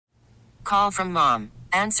Call from mom.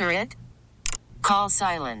 Answer it. Call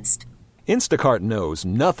silenced. Instacart knows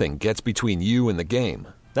nothing gets between you and the game.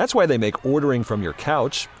 That's why they make ordering from your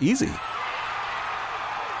couch easy.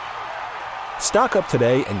 Stock up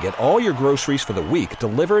today and get all your groceries for the week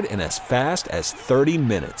delivered in as fast as 30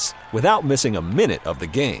 minutes without missing a minute of the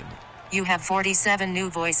game. You have 47 new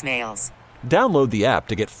voicemails. Download the app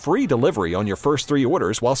to get free delivery on your first 3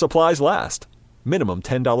 orders while supplies last. Minimum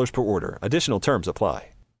 $10 per order. Additional terms apply.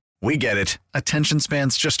 We get it. Attention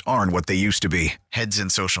spans just aren't what they used to be. Heads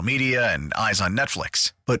in social media and eyes on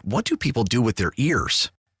Netflix. But what do people do with their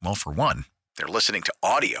ears? Well, for one, they're listening to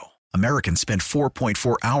audio. Americans spend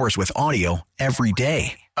 4.4 hours with audio every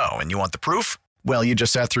day. Oh, and you want the proof? Well, you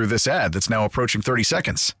just sat through this ad that's now approaching 30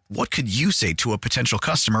 seconds. What could you say to a potential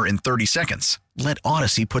customer in 30 seconds? Let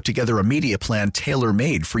Odyssey put together a media plan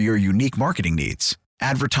tailor-made for your unique marketing needs.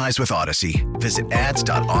 Advertise with Odyssey. Visit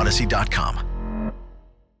ads.odyssey.com.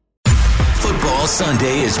 Football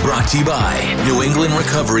Sunday is brought to you by New England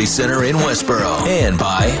Recovery Center in Westboro and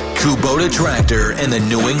by Kubota Tractor and the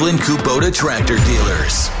New England Kubota Tractor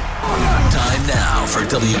Dealers. Time now for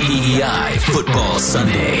WEEI Football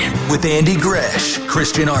Sunday with Andy Gresh,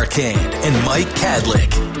 Christian Arcand, and Mike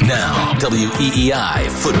Kadlick. Now, WEEI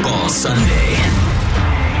Football Sunday.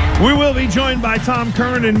 We will be joined by Tom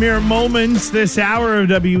Curran in mere moments. This hour of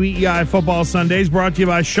WEEI Football Sundays brought to you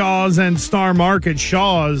by Shaw's and Star Market.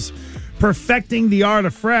 Shaw's, perfecting the art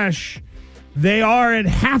of fresh. They are at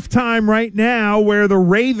halftime right now where the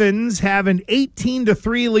Ravens have an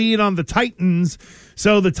 18-3 lead on the Titans.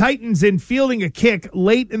 So the Titans, in fielding a kick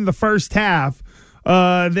late in the first half,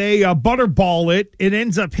 they butterball it. It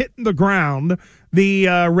ends up hitting the ground. The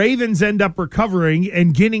Ravens end up recovering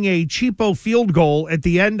and getting a cheapo field goal at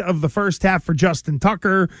the end of the first half for Justin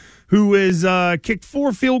Tucker, who is kicked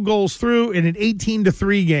 4 field goals through in an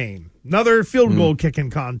 18-3 game. Another field goal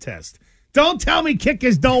kicking contest. Don't tell me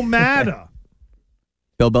kickers don't matter.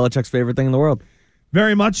 Bill Belichick's favorite thing in the world.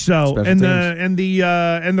 Very much so. Special and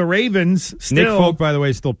teams. the Ravens still. Nick Folk, by the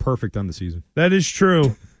way, is still perfect on the season. That is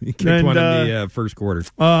true. He kicked one in the first quarter.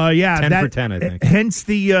 10 for 10, I think. Hence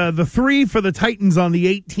the 3 for the Titans on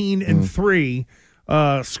the 18-3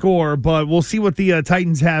 score. But we'll see what the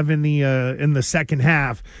Titans have in the second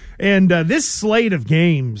half. And this slate of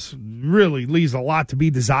games really leaves a lot to be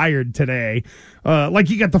desired today. Like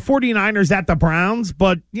you got the 49ers at the Browns,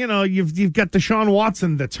 but you've got Deshaun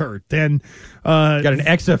Watson that's hurt. And got an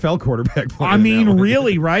XFL quarterback playing. I mean,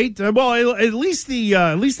 really, right? Well, at least the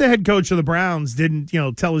head coach of the Browns didn't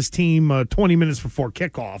tell his team 20 minutes before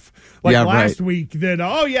kickoff last week that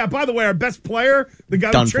by the way, our best player, the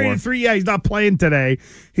guy who traded 3, he's not playing today.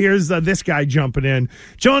 Here's this guy jumping in.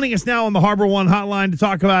 Joining us now on the Harbor One Hotline to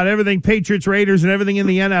talk about everything Patriots, Raiders, and everything in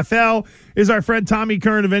the NFL is our friend Tommy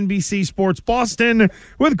Curran of NBC Sports Boston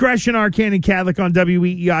with Gresh and Arcand and Kadlick on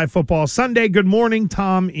WEEI Football Sunday. Good morning,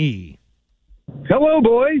 Tom E. Hello,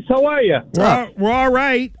 boys. How are you? We're all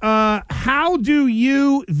right. How do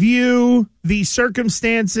you view the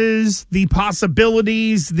circumstances, the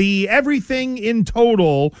possibilities, the everything in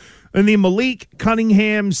total in the Malik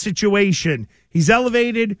Cunningham situation? He's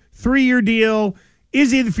elevated, 3-year deal.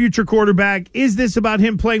 Is he the future quarterback? Is this about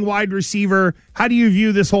him playing wide receiver? How do you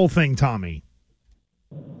view this whole thing, Tommy?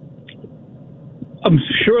 I'm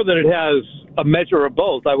sure that it has a measure of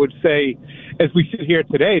both. I would say, as we sit here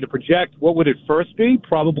today, to project what would it first be?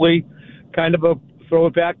 Probably kind of a throw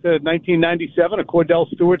it back to 1997, a Cordell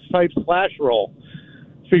Stewart-type splash roll.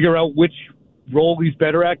 Figure out which role he's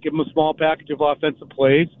better at, give him a small package of offensive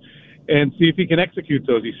plays, and see if he can execute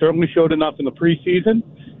those. He certainly showed enough in the preseason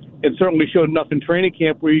and certainly showed enough in training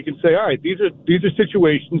camp where you can say, all right, these are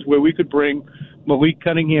situations where we could bring Malik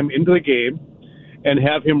Cunningham into the game and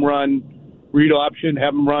have him run read option,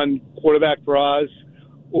 have him run quarterback draws,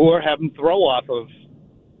 or have him throw off of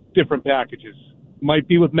different packages. Might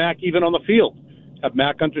be with Mac even on the field. Have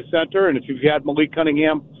Mac under center, and if you've had Malik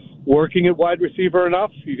Cunningham working at wide receiver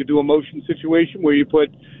enough, you could do a motion situation where you put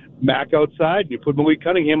Mac outside and you put Malik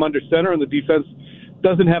Cunningham under center, and the defense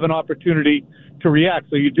doesn't have an opportunity to react.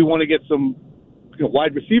 So you do want to get some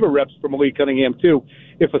wide receiver reps for Malik Cunningham too,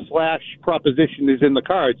 if a slash proposition is in the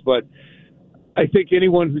cards. But I think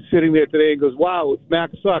anyone who's sitting there today and goes, wow, if Mac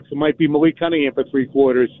sucks, it might be Malik Cunningham for 3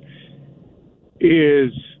 quarters,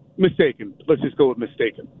 is mistaken. Let's just go with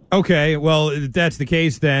mistaken. Okay, well, if that's the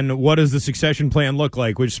case, then what does the succession plan look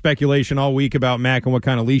like? Which speculation all week about Mac and what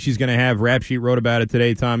kind of leash he's going to have. Rap Sheet wrote about it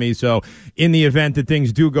today, Tommy. So in the event that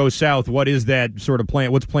things do go south, what is that sort of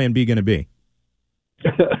plan? What's plan B going to be?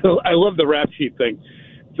 I love the Rap Sheet thing.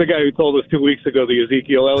 It's the guy who told us 2 weeks ago the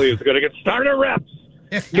Ezekiel Elliott is going to get starter reps.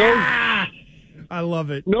 I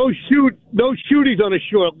love it. No shooties on a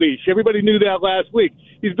short leash. Everybody knew that last week.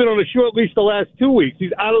 He's been on a short leash the last 2 weeks.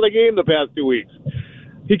 He's out of the game the past 2 weeks.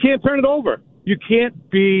 He can't turn it over. You can't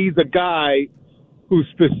be the guy who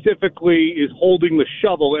specifically is holding the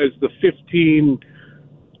shovel as the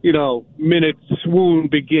 15-minute swoon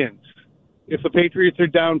begins. If the Patriots are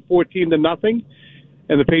down 14-0,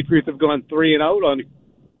 and the Patriots have gone 3 and out on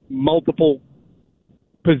multiple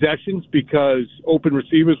possessions because open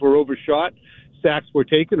receivers were overshot, sacks were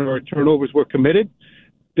taken, or turnovers were committed,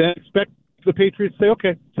 then expect the Patriots to say, okay,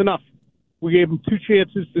 it's enough. We gave him 2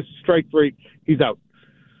 chances. This is strike 3. He's out.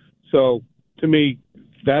 So, to me,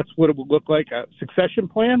 that's what it would look like. A succession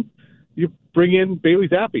plan, you bring in Bailey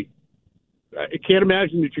Zappi. I can't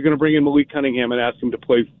imagine that you're going to bring in Malik Cunningham and ask him to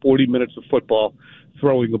play 40 minutes of football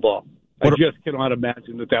throwing the ball. I just cannot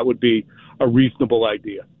imagine that would be a reasonable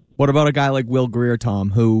idea. What about a guy like Will Grier,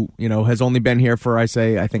 Tom, who has only been here for, I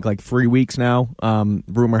think like 3 weeks now?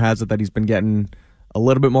 Rumor has it that he's been getting a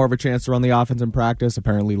little bit more of a chance to run the offense in practice,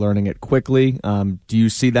 apparently learning it quickly. Do you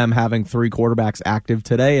see them having 3 quarterbacks active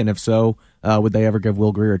today? And if so, would they ever give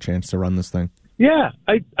Will Grier a chance to run this thing? Yeah,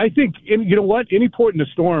 I think, you know what, any port in a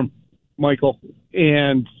storm, Michael,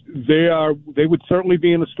 and they would certainly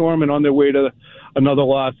be in a storm and on their way to another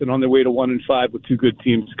loss and on their way to 1-5 with 2 good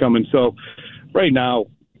teams coming. So right now,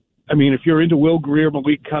 I mean, if you're into Will Grier,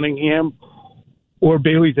 Malik Cunningham, or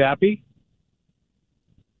Bailey Zappi,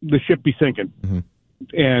 the ship be sinking. Mm-hmm.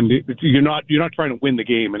 And you're not trying to win the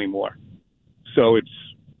game anymore. So it's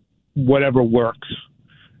whatever works.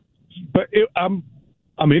 But I'm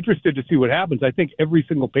interested to see what happens. I think every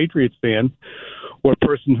single Patriots fan or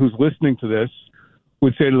person who's listening to this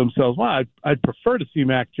would say to themselves, well, I'd prefer to see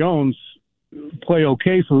Mac Jones play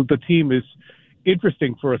okay so the team is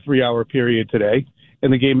interesting for a 3-hour period today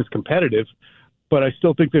and the game is competitive. But I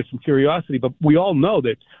still think there's some curiosity. But we all know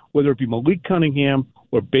that whether it be Malik Cunningham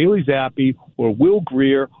or Bailey Zappi or Will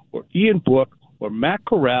Grier or Ian Book or Matt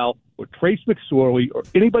Corral or Trace McSorley or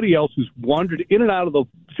anybody else who's wandered in and out of the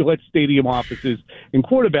Gillette Stadium offices and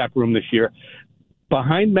quarterback room this year,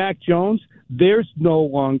 behind Mac Jones, there's no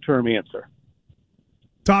long-term answer.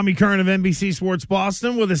 Tommy Curran of NBC Sports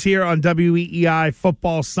Boston with us here on WEEI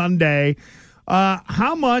Football Sunday.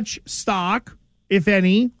 How much stock, if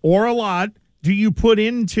any, or a lot, do you put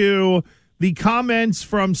into the comments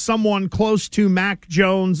from someone close to Mac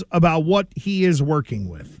Jones about what he is working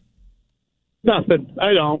with? Nothing.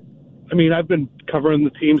 I don't. I mean, I've been covering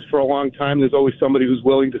the teams for a long time. There's always somebody who's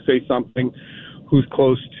willing to say something, who's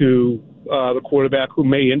close to the quarterback, who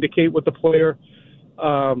may indicate what the player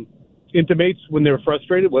intimates when they're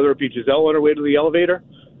frustrated, whether it be Giselle on her way to the elevator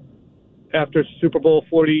after Super Bowl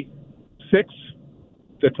 46,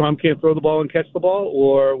 that Tom can't throw the ball and catch the ball,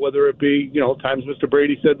 or whether it be, times Mr.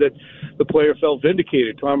 Brady said that the player felt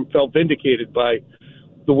vindicated. Tom felt vindicated by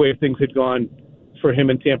the way things had gone for him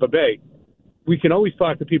in Tampa Bay. We can always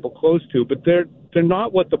talk to people close to, but they're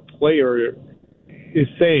not what the player is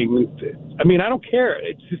saying. I mean, I don't care.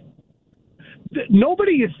 It's just,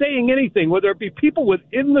 nobody is saying anything, whether it be people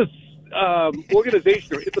within the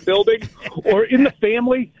organization or in the building or in the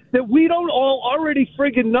family, that we don't all already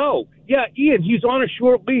friggin' know. Yeah, Ian, he's on a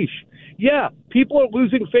short leash. Yeah, people are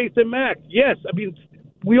losing faith in Mac. Yes, I mean,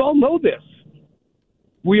 we all know this.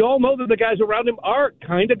 We all know that the guys around him are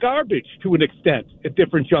kind of garbage to an extent at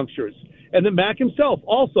different junctures. And then Mac himself,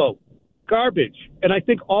 also garbage. And I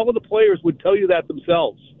think all of the players would tell you that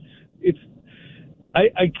themselves.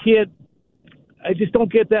 I just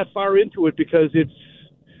don't get that far into it because it's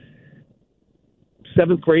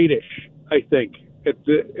 7th grade-ish, I think, at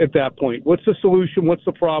that point. What's the solution? What's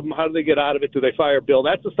the problem? How do they get out of it? Do they fire Bill?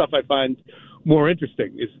 That's the stuff I find more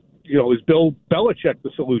interesting. Is Bill Belichick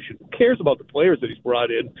the solution? Who cares about the players that he's brought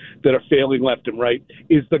in that are failing left and right?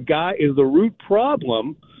 Is the root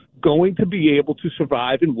problem going to be able to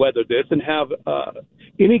survive and weather this and have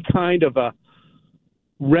any kind of a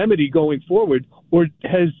remedy going forward? Or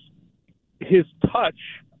has his touch,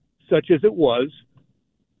 such as it was,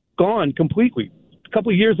 gone completely? A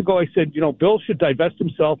couple of years ago, I said, Bill should divest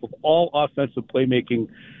himself of all offensive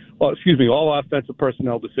all offensive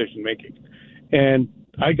personnel decision-making. And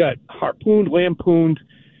I got harpooned, lampooned,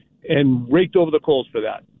 and raked over the coals for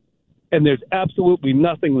that. And there's absolutely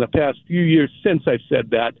nothing in the past few years since I've said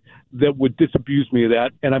that would disabuse me of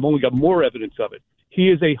that, and I've only got more evidence of it. He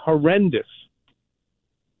is a horrendous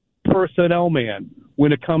personnel man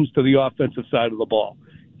when it comes to the offensive side of the ball.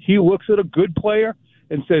 He looks at a good player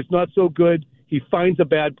and says, not so good. He finds a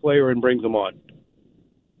bad player and brings him on.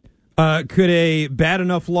 Could a bad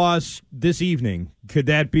enough loss this evening, could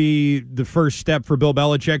that be the first step for Bill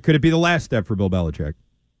Belichick? Could it be the last step for Bill Belichick?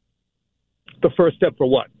 The first step for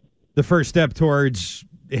what? the first step towards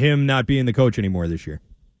him not being the coach anymore this year?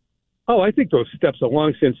 Oh, I think those steps are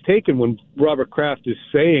long since taken. When Robert Kraft is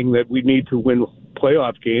saying that we need to win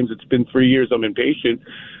playoff games, it's been 3 years, I'm impatient.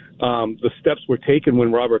 The steps were taken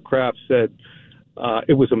when Robert Kraft said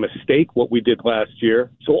it was a mistake what we did last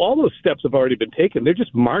year. So all those steps have already been taken. They're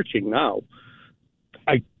just marching now.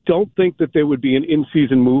 I don't think that there would be an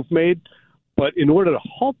in-season move made, but in order to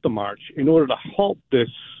halt the march, in order to halt this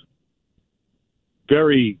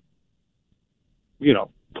very,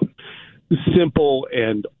 simple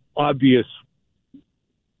and obvious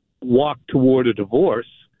walk toward a divorce,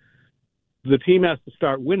 the team has to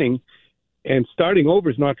start winning, and starting over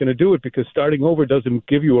is not going to do it, because starting over doesn't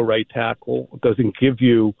give you a right tackle, doesn't give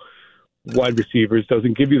you wide receivers,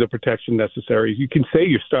 doesn't give you the protection necessary. You can say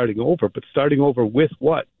you're starting over, but starting over with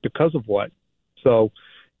what? Because of what? So,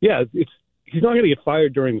 yeah, he's not going to get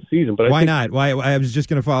fired during the season. But why not? Why? I was just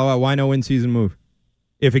going to follow up. Why no in-season move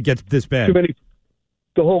if it gets this bad?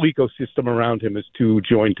 The whole ecosystem around him is too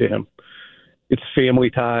joined to him. It's family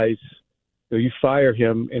ties. You fire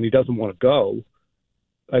him and he doesn't want to go,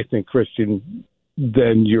 I think, Christian,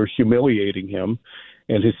 then you're humiliating him,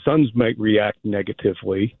 and his sons might react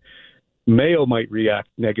negatively. Mayo might react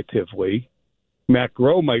negatively. Matt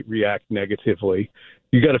Groh might react negatively.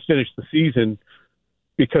 You got to finish the season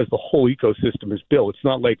because the whole ecosystem is built. It's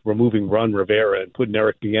not like removing Ron Rivera and putting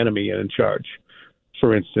Eric Bieniemy in charge,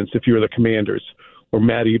 for instance, if you're the Commanders, or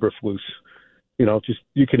Matt Eberflus.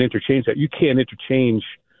 You can interchange that. You can't interchange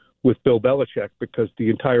with Bill Belichick because the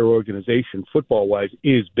entire organization, football-wise,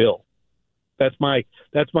 is Bill. That's my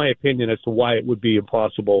opinion as to why it would be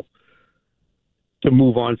impossible to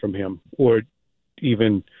move on from him, or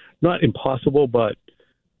even not impossible, but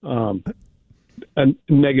a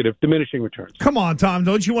negative, diminishing returns. Come on, Tom.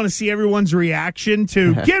 Don't you want to see everyone's reaction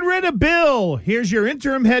to get rid of Bill? Here's your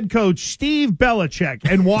interim head coach, Steve Belichick,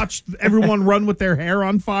 and watch everyone run with their hair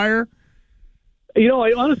on fire?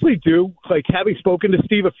 I honestly do. Like, having spoken to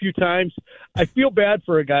Steve a few times, I feel bad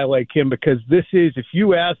for a guy like him, because this is, if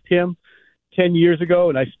you asked him 10 years ago,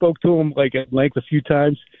 and I spoke to him at length a few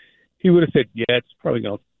times, he would have said, yeah, it's probably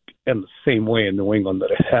going to end the same way in New England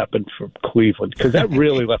that it happened for Cleveland, because that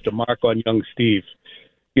really left a mark on young Steve.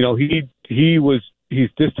 He's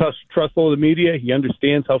distrustful of the media. He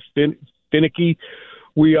understands how finicky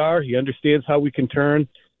we are. He understands how we can turn.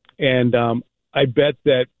 And I bet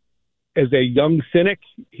that as a young cynic,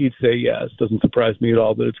 he'd say, yeah, it doesn't surprise me at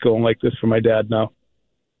all that it's going like this for my dad now.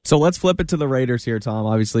 So let's flip it to the Raiders here, Tom.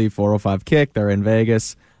 Obviously, 405 kick. They're in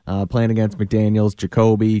Vegas, playing against McDaniels,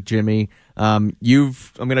 Jacoby, Jimmy. I'm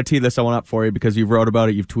going to tee this one up for you because you've wrote about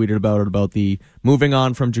it, you've tweeted about the moving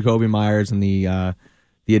on from Jacoby Myers and the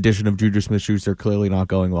addition of Juju Smith-Schuster clearly not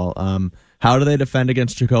going well. How do they defend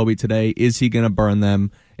against Jacoby today? Is he going to burn them?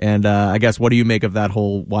 And I guess, what do you make of that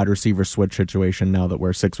whole wide receiver switch situation now that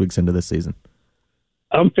we're 6 weeks into this season?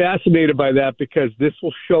 I'm fascinated by that, because this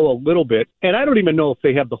will show a little bit, and I don't even know if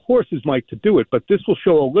they have the horses, Mike, to do it, but this will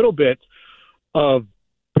show a little bit of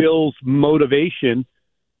Bill's motivation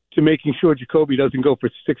to making sure Jacoby doesn't go for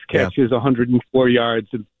 6 catches, 104 yards,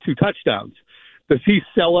 and 2 touchdowns. Does he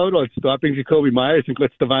sell out on stopping Jacoby Myers and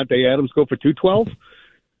lets Davante Adams go for 212?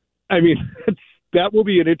 I mean, that will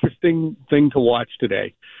be an interesting thing to watch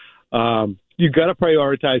today. You've got to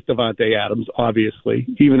prioritize Davante Adams, obviously.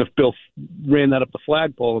 Even if Bill ran that up the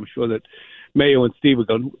flagpole, I'm sure that Mayo and Steve would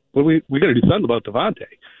go, well, we got to do something about Davante.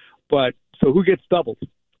 But so who gets doubled?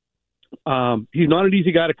 He's not an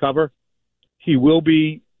easy guy to cover. He will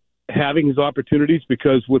be having his opportunities,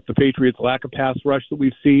 because with the Patriots' lack of pass rush that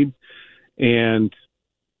we've seen, and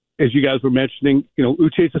as you guys were mentioning,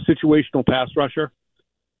 Uche's a situational pass rusher,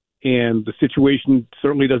 and the situation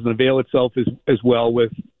certainly doesn't avail itself as well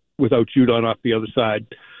without Judon off the other side.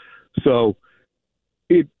 So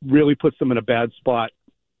it really puts them in a bad spot.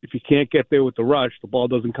 If you can't get there with the rush, the ball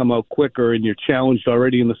doesn't come out quicker, and you're challenged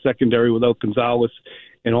already in the secondary without Gonzalez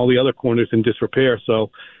and all the other corners in disrepair.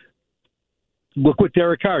 So look what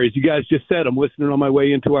Derek Carr, as you guys just said, I'm listening on my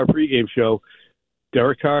way into our pregame show.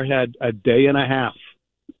 Derek Carr had a day and a half,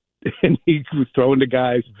 and he was throwing to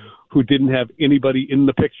guys who didn't have anybody in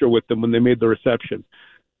the picture with them when they made the reception.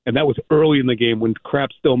 And that was early in the game when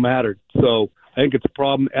crap still mattered. So I think it's a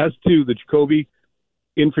problem. As to the Jacoby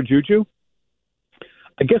in for Juju,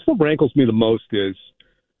 I guess what rankles me the most is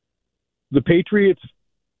the Patriots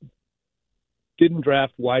didn't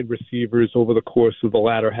draft wide receivers over the course of the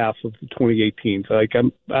latter half of 2018. So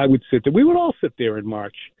I would sit there. We would all sit there in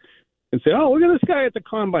March and say, oh, look at this guy at the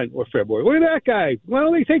Combine, or February. Look at that guy. Why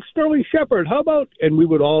don't they take Sterling Shepard? How about? And we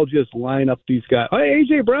would all just line up these guys. Hey,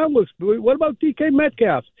 A.J. Brown looks good. What about DK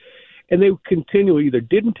Metcalf? And they continually either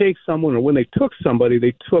didn't take someone, or when they took somebody,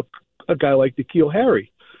 they took a guy like N'Keal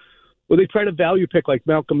Harry. Well, they tried a value pick like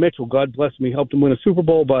Malcolm Mitchell. God bless him, he helped him win a Super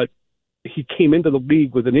Bowl, but he came into the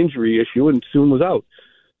league with an injury issue and soon was out.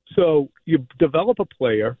 So you develop a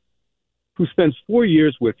player who spends 4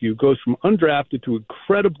 years with you, goes from undrafted to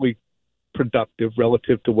incredibly productive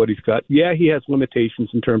relative to what he's got. Yeah, he has limitations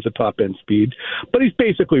in terms of top-end speed, but he's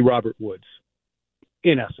basically Robert Woods,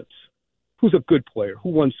 in essence, who's a good player, who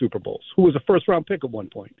won Super Bowls, who was a first-round pick at one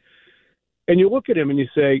point. And you look at him and you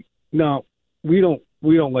say, no, we don't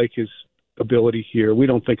like his ability here. We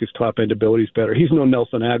don't think his top-end ability is better. He's no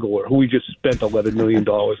Nelson Aguilar, who we just spent $11 million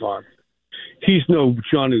on. He's no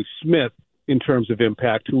Jonnu Smith in terms of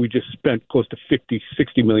impact, who we just spent close to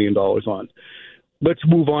 $60 million on. Let's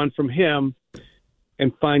move on from him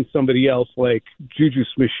and find somebody else like Juju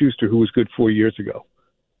Smith-Schuster, who was good 4 years ago.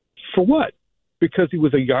 For what? Because he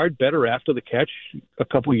was a yard better after the catch a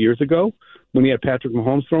couple of years ago when he had Patrick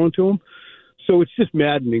Mahomes thrown to him. So it's just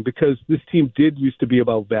maddening because this team did used to be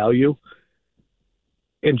about value,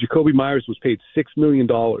 and Jacoby Myers was paid $6 million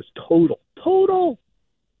total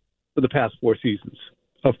for the past 4 seasons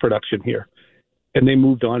of production here. And they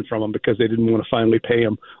moved on from him because they didn't want to finally pay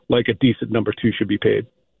him like a decent number 2 should be paid.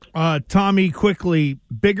 Tommy, quickly,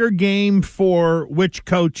 bigger game for which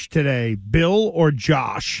coach today, Bill or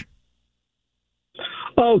Josh?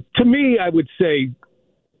 Oh, to me, I would say,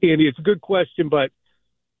 Andy, it's a good question, but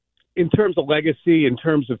in terms of legacy, in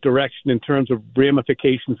terms of direction, in terms of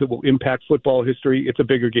ramifications that will impact football history, it's a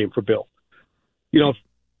bigger game for Bill. You know,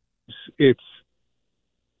 if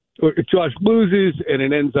Josh loses and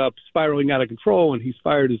it ends up spiraling out of control and he's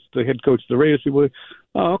fired as the head coach of the Raiders, people will,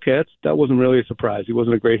 oh, okay, that wasn't really a surprise. He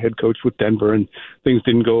wasn't a great head coach with Denver and things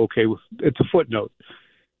didn't go okay. It's a footnote.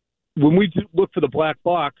 When we look for the black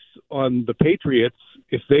box on the Patriots,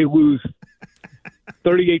 if they lose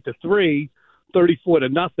 38-3,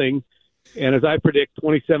 34-0, and as I predict,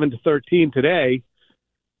 27-13 today,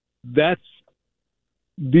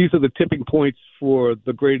 these are the tipping points for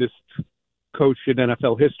the greatest coach in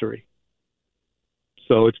NFL history.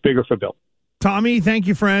 So it's bigger for Bill. Tommy, thank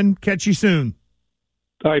you, friend. Catch you soon.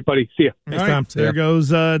 All right, buddy. See ya. All right, there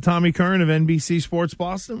goes Tommy Curran of NBC Sports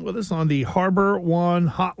Boston with us on the Harbor One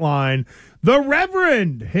hotline. The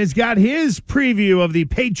Reverend has got his preview of the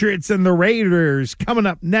Patriots and the Raiders coming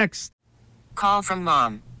up next. Call from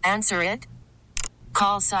mom. Answer it.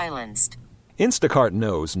 Call silenced. Instacart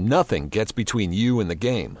knows nothing gets between you and the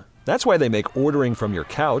game. That's why they make ordering from your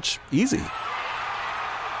couch easy.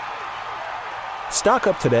 Stock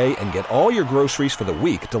up today and get all your groceries for the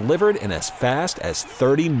week delivered in as fast as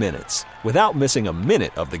 30 minutes without missing a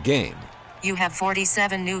minute of the game. You have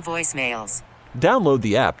 47 new voicemails. Download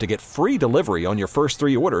the app to get free delivery on your first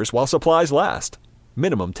 3 orders while supplies last.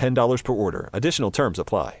 Minimum $10 per order. Additional terms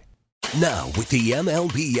apply. Now, with the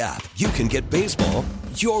MLB app, you can get baseball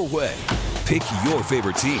your way. Pick your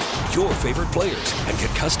favorite team, your favorite players, and get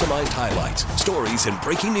customized highlights, stories, and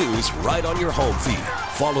breaking news right on your home feed.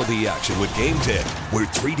 Follow the action with Game 10, where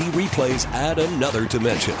 3D replays add another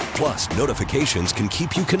dimension. Plus, notifications can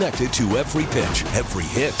keep you connected to every pitch, every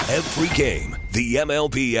hit, every game. The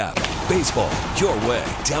MLB app. Baseball your way.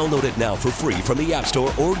 Download it now for free from the App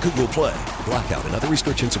Store or Google Play. Blackout and other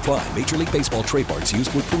restrictions apply. Major League Baseball trademarks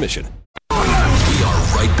used with permission. We are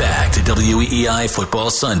right back to WEEI Football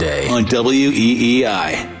Sunday on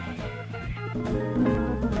WEEI.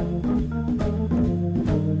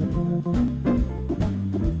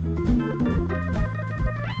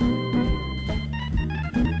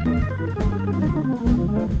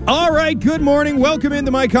 All right, good morning. Welcome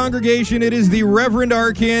into my congregation. It is the Reverend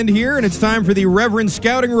Arcand here, and it's time for the Reverend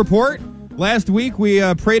Scouting Report. Last week, we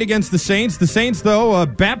prayed against the Saints. The Saints, though,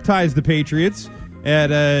 baptized the Patriots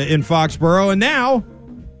in Foxborough. And now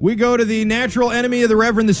we go to the natural enemy of the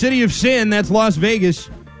Reverend, the city of sin. That's Las Vegas.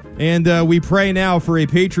 And we pray now for a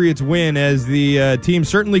Patriots win, as the team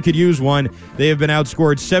certainly could use one. They have been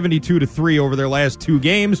outscored 72-3 over their last 2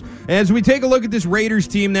 games. As we take a look at this Raiders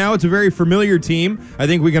team now, it's a very familiar team. I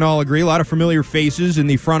think we can all agree. A lot of familiar faces in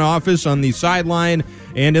the front office, on the sideline,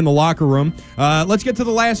 and in the locker room. Let's get to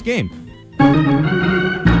the last game.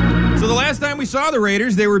 So the last time we saw the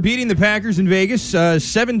Raiders, they were beating the Packers in Vegas.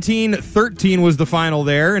 17-13 was the final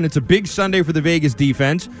there, and it's a big Sunday for the Vegas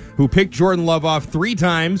defense, who picked Jordan Love off 3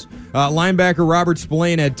 times. Linebacker Robert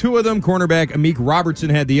Spillane had 2 of them. Cornerback Amik Robertson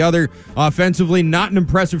had the other. Offensively, not an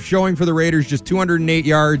impressive showing for the Raiders, just 208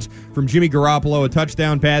 yards from Jimmy Garoppolo, a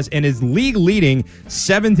touchdown pass, and his league-leading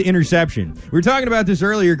 7th interception. We were talking about this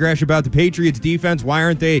earlier, Gresh, about the Patriots defense. Why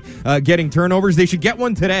aren't they getting turnovers? They should get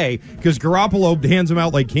one today, because Garoppolo hands them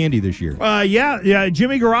out like candy this year. Yeah.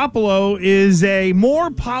 Jimmy Garoppolo is a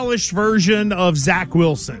more polished version of Zach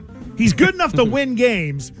Wilson. He's good enough to win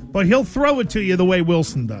games, but he'll throw it to you the way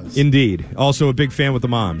Wilson does. Indeed. Also a big fan with the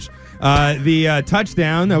moms. The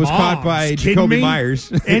touchdown that was caught by Jacoby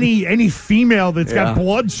Myers. Any female that's got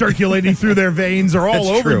blood circulating through their veins are all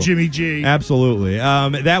over true. Jimmy G. Absolutely.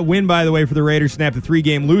 That win, by the way, for the Raiders snapped a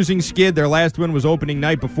 3-game losing skid. Their last win was opening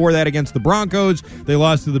night before that against the Broncos. They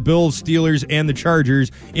lost to the Bills, Steelers, and the Chargers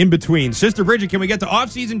in between. Sister Bridget, can we get to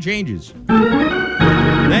off-season changes?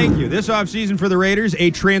 Thank you. This offseason for the Raiders, a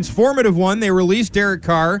transformative one. They released Derek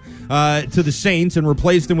Carr to the Saints and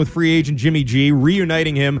replaced him with free agent Jimmy G,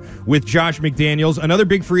 reuniting him with Josh McDaniels. Another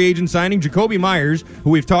big free agent signing, Jacoby Myers,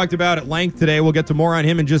 who we've talked about at length today. We'll get to more on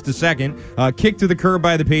him in just a second. Kicked to the curb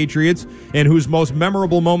by the Patriots, and whose most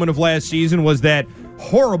memorable moment of last season was that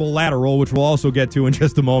horrible lateral, which we'll also get to in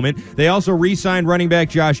just a moment. They also re-signed running back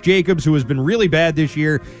Josh Jacobs, who has been really bad this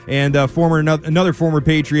year, and another former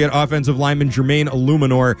Patriot offensive lineman Jermaine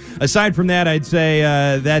Illuminor. Aside from that, I'd say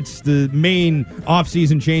that's the main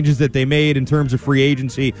offseason changes that they made in terms of free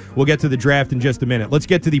agency. We'll get to the draft in just a minute. Let's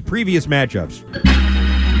get to the previous matchups.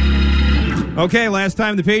 Okay, last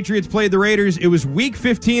time the Patriots played the Raiders, it was week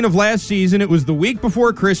 15 of last season. It was the week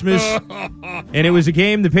before Christmas, and it was a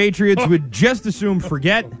game the Patriots would just as soon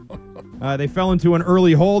forget. They fell into an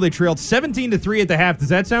early hole. They trailed 17-3 at the half. Does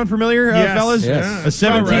that sound familiar, fellas? Yes. A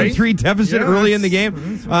 17-3 deficit early in the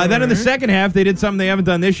game. Then in the second half, they did something they haven't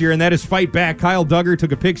done this year, and that is fight back. Kyle Duggar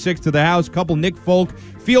took a pick six to the house, couple Nick Folk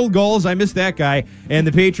field goals. I missed that guy. And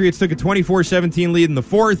the Patriots took a 24-17 lead in the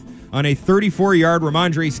fourth on a 34-yard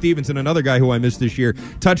Ramondre Stevenson, another guy who I missed this year,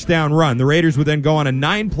 touchdown run. The Raiders would then go on a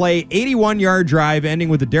 9-play, 81-yard drive, ending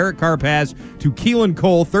with a Derek Carr pass to Keelan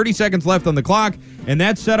Cole. 30 seconds left on the clock, and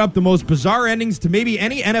that set up the most bizarre endings to maybe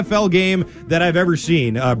any NFL game that I've ever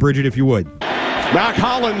seen. Bridget, if you would. Mac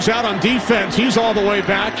Hollins out on defense. He's all the way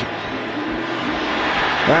back.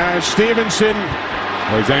 Stevenson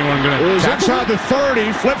is anyone going to outside the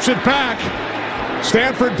 30, flips it back.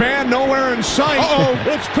 Stanford band nowhere in sight.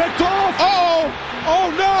 It's picked off.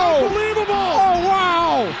 Oh no! Unbelievable! Oh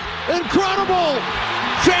wow! Incredible!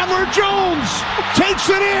 Chandler Jones takes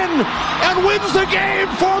it in and wins the game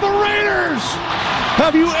for the Raiders.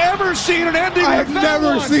 Have you ever seen an ending like that? I've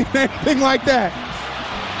never seen anything like that.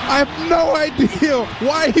 I have no idea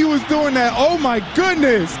why he was doing that. Oh my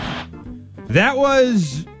goodness! That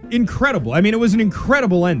was incredible. I mean, it was an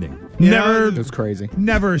incredible ending. It was crazy.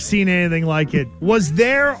 Never seen anything like it. Was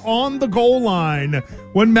there on the goal line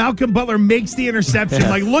when Malcolm Butler makes the interception,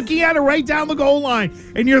 like looking at it right down the goal line,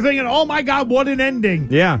 and you're thinking, oh my God, what an ending.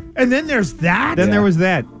 Yeah. And then there's that. Then there was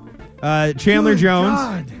that. Chandler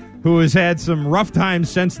Jones, who has had some rough times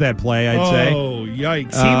since that play, I'd say. Oh,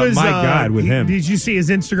 yikes. He was, my God, with him. Did you see his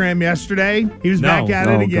Instagram yesterday? He was back at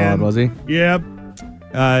it again. God, was he? Yep.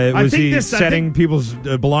 Was he setting people's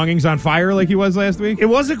belongings on fire like he was last week? It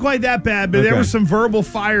wasn't quite that bad, but there was some verbal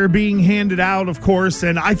fire being handed out, of course,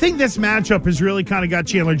 and I think this matchup has really kind of got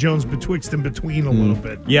Chandler Jones betwixt and between a little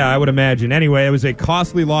bit. Yeah, I would imagine. Anyway, it was a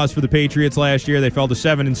costly loss for the Patriots last year. They fell to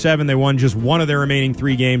 7-7. They won just one of their remaining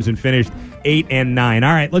 3 games and finished 8-9.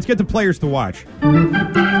 All right, let's get to players to watch.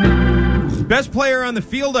 Best player on the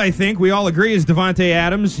field, I think, we all agree, is Davante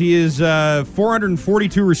Adams. He is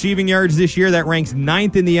 442 receiving yards this year. That ranks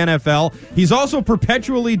 9th in the NFL. He's also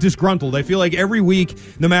perpetually disgruntled. I feel like every week,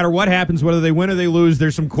 no matter what happens, whether they win or they lose,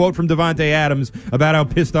 there's some quote from Davante Adams about how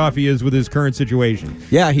pissed off he is with his current situation.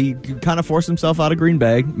 Yeah, he kind of forced himself out of Green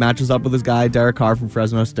Bay, matches up with his guy, Derek Carr from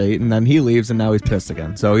Fresno State, and then he leaves, and now he's pissed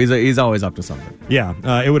again. So he's always up to something. Yeah,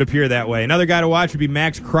 it would appear that way. Another guy to watch would be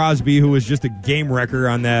Max Crosby, who was just a game wrecker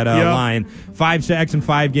on that line. 5 sacks in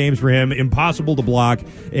 5 games for him. Impossible to block.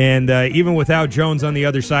 And even without Jones on the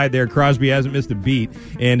other side there, Crosby hasn't missed a beat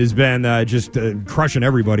and has been just crushing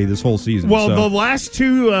everybody this whole season. Well, the last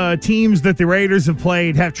 2 teams that the Raiders have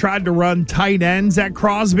played have tried to run tight ends at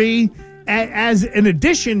Crosby. As an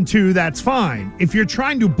addition to, that's fine. If you're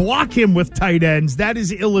trying to block him with tight ends, that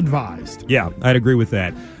is ill-advised. Yeah, I'd agree with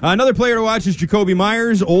that. Another player to watch is Jacoby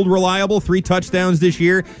Myers, old reliable, 3 touchdowns this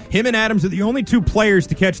year. Him and Adams are the only 2 players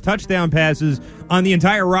to catch touchdown passes on the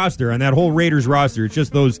entire roster, on that whole Raiders roster. It's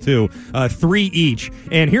just those 2, 3 each.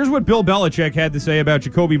 And here's what Bill Belichick had to say about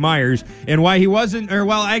Jacoby Myers and why he wasn't, or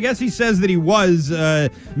well, I guess he says that he was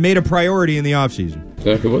made a priority in the offseason.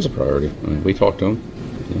 Yeah, it was a priority. I mean, we talked to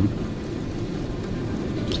him.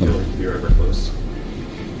 You're ever close?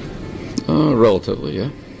 Relatively, yeah.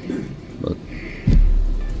 But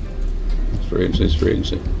it's free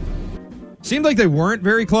agency. Seemed like they weren't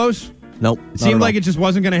very close. Nope. It seemed like it just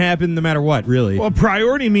wasn't going to happen no matter what, really. Well,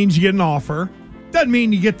 priority means you get an offer. Doesn't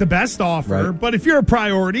mean you get the best offer, Right. but if you're a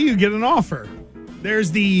priority, you get an offer.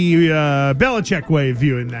 There's the Belichick way of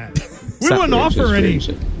viewing that. We wouldn't offer any,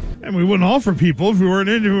 and we wouldn't offer people if we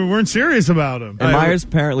weren't serious about them. And Myers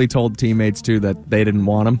apparently told teammates too that they didn't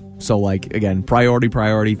want him. So like again, priority,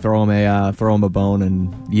 throw him a bone,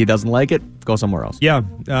 and he doesn't like it, go somewhere else. Yeah,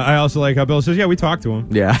 I also like how Bill says, yeah, we talked to him.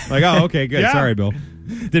 Yeah. Like, oh, okay, good. Yeah. Sorry, Bill.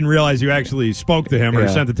 Didn't realize you actually spoke to him or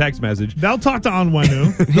sent a text message. They'll talk to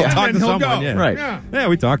Onwenu. They'll talk to he'll someone, go. yeah. Right. Yeah,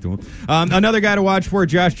 we talked to him. Another guy to watch for,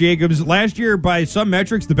 Josh Jacobs. Last year, by some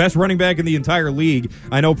metrics, the best running back in the entire league.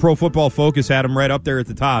 I know Pro Football Focus had him right up there at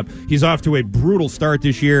the top. He's off to a brutal start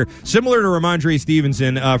this year, similar to Ramondre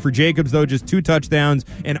Stevenson. For Jacobs, though, just 2 touchdowns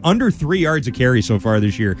and under 3 yards a carry so far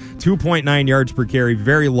this year. 2.9 yards per carry,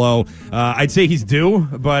 very low. I'd say he's due,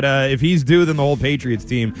 but if he's due, then the whole Patriots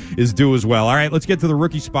team is due as well. All right, let's get to the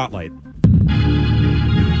rookie spotlight.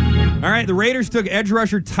 All right, the Raiders took edge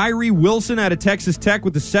rusher Tyree Wilson out of Texas Tech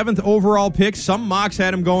with the 7th overall pick. Some mocks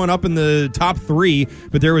had him going up in the top 3,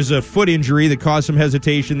 but there was a foot injury that caused some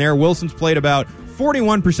hesitation there. Wilson's played about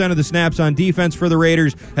 41% of the snaps on defense for the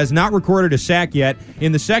Raiders, has not recorded a sack yet.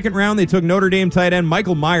 In the 2nd round, they took Notre Dame tight end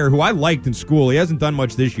Michael Meyer, who I liked in school. He hasn't done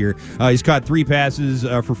much this year. He's caught 3 passes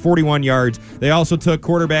for 41 yards. They also took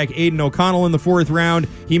quarterback Aiden O'Connell in the 4th round.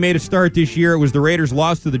 He made a start this year. It was the Raiders'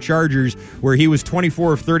 loss to the Chargers, where he was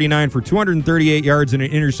 24 of 39 for 238 yards and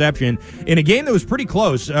an interception in a game that was pretty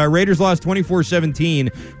close. Raiders lost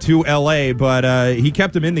 24-17 to L.A., but he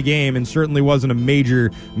kept them in the game and certainly wasn't a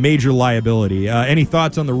major liability. Any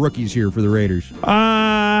thoughts on the rookies here for the Raiders?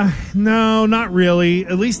 No, not really.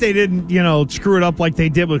 At least they didn't, screw it up like they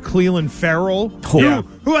did with Cleveland Farrell,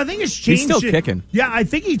 who I think has changed. He's still kicking. Yeah, I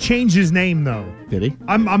think he changed his name though. Did he?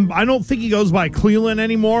 I don't think he goes by Cleveland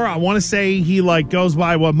anymore. I want to say he goes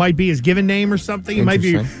by what might be his given name or something. He might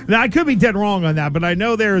be. Now I could be dead wrong on that, but I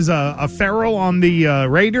know there's a Farrell on the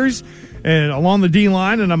Raiders and along the D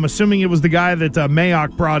line, and I'm assuming it was the guy that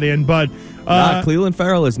Mayock brought in, but. Cleveland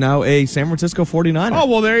Farrell is now a San Francisco 49er. Oh,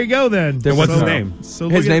 well, there you go then. What's his name? So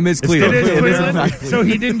his name is Cleveland. It is Cleveland. So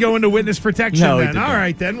he didn't go into witness protection No, he then. did All not.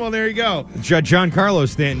 right, then. Well, there you go. John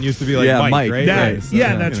Carlos Stanton used to be like Mike, right?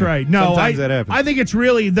 That's right. No, sometimes that happens. I think it's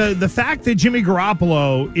really the fact that Jimmy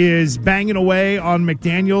Garoppolo is banging away on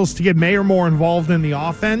McDaniels to get Mayer more involved in the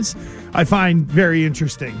offense, I find very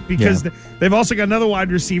interesting because they've also got another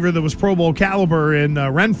wide receiver that was Pro Bowl caliber in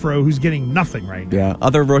Renfro who's getting nothing right now. Yeah,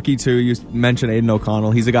 other rookie too. You mentioned Aiden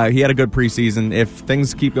O'Connell. He's a guy. He had a good preseason. If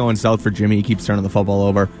things keep going south for Jimmy, he keeps turning the football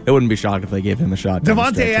over. It wouldn't be shocked if they gave him a shot.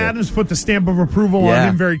 Devontae Adams put the stamp of approval on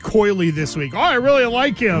him very coyly this week. Oh, I really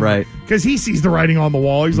like him, right? Because he sees the writing on the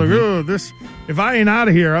wall. He's like, oh, this. If I ain't out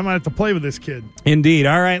of here, I'm gonna have to play with this kid. Indeed.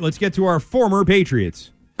 All right, let's get to our former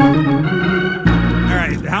Patriots. All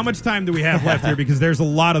right, how much time do we have left here? Because there's a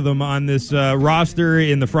lot of them on this roster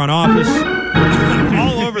in the front office.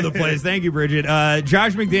 All over the place. Thank you, Bridget.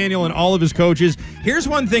 Josh McDaniel and all of his coaches. Here's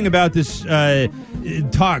one thing about this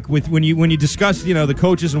talk with when you discuss the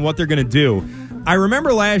coaches and what they're going to do. I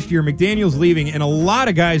remember last year McDaniel's leaving and a lot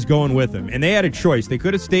of guys going with him, and they had a choice. They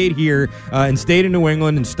could have stayed here and stayed in New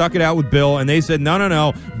England and stuck it out with Bill, and they said,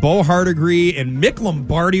 no. Bo Hardigree and Mick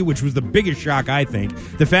Lombardi, which was the biggest shock, I think.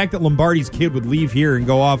 The fact that Lombardi's kid would leave here and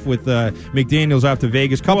go off with McDaniel's off to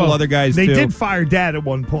Vegas. Couple other guys, They too. did fire Dad at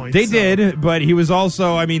one point. They did, but he was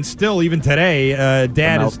also, still, even today,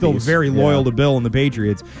 Dad is still very loyal to Bill and the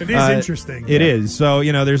Patriots. It is interesting. It is. So,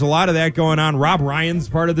 there's a lot of that going on. Rob Ryan's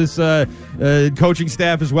part of this coaching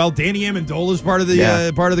staff as well. Danny Amendola is part of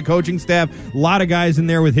the coaching staff. A lot of guys in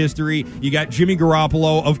there with history. You got Jimmy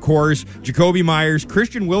Garoppolo, of course, Jacoby Myers,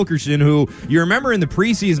 Christian Wilkerson, who you remember in the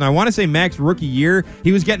preseason, I want to say Mac's rookie year,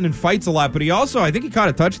 he was getting in fights a lot, but he also, I think he caught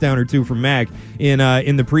a touchdown or two from Mac in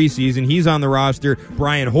the preseason. He's on the roster.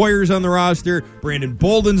 Brian Hoyer's on the roster. Brandon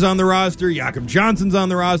Bolden's on the roster. Jakob Johnson's on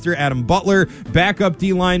the roster. Adam Butler, backup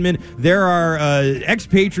D lineman. There are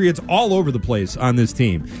expatriates all over the place on this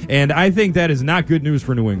team, and I think that is not good news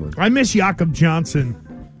for New England. I miss Jakob Johnson.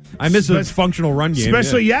 I miss a functional run game.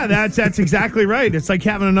 Especially, that's exactly right. It's like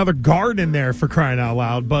having another guard in there for crying out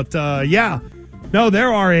loud. But, no,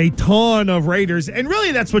 there are a ton of Raiders. And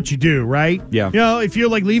really, that's what you do, right? Yeah. If you're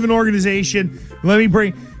leave an organization,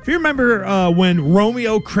 if you remember when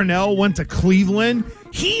Romeo Crennel went to Cleveland,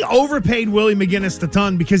 he overpaid Willie McGinnis a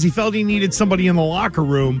ton because he felt he needed somebody in the locker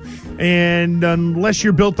room. And unless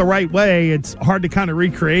you're built the right way, it's hard to kind of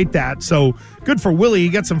recreate that. So good for Willie. He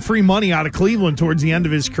got some free money out of Cleveland towards the end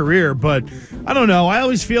of his career. But I don't know. I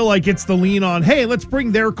always feel like it's the lean on, hey, let's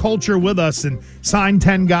bring their culture with us and sign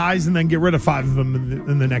 10 guys and then get rid of 5 of them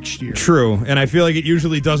in the next year. True. And I feel like it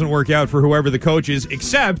usually doesn't work out for whoever the coach is,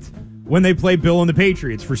 except when they play Bill and the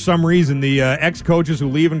Patriots. For some reason, the ex-coaches who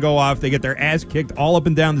leave and go off, they get their ass kicked all up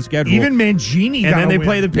and down the schedule. Even Mangini and then they win.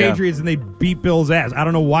 play the Patriots and they beat Bill's ass. I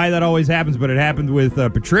don't know why that always happens, but it happened with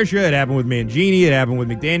Patricia, it happened with Mangini, it happened with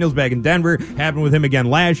McDaniels back in Denver, happened with him again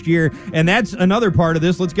last year, and that's another part of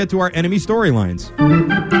this. Let's get to our enemy storylines.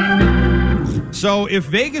 So if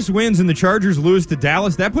Vegas wins and the Chargers lose to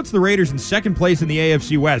Dallas, that puts the Raiders in second place in the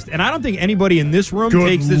AFC West. And I don't think anybody in this room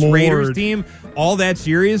takes this Raiders team all that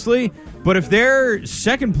seriously. But if they're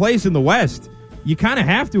second place in the West, you kind of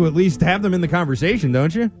have to at least have them in the conversation,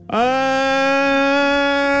 don't you? I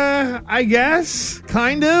guess.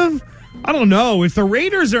 Kind of. I don't know. If the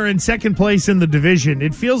Raiders are in second place in the division,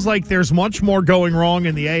 it feels like there's much more going wrong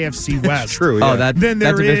in the AFC West. True. Yeah. Oh, that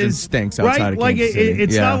division stinks outside right? of Like Kansas City.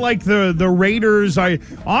 It's not like the Raiders.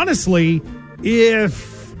 Honestly,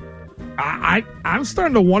 if I'm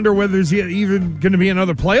starting to wonder whether there's even going to be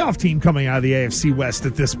another playoff team coming out of the AFC West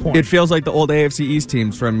at this point. It feels like the old AFC East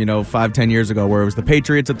teams from 5-10 years ago, where it was the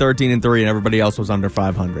Patriots at 13-3 and everybody else was under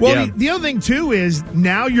 500. Well, the other thing too is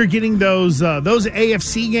now you're getting those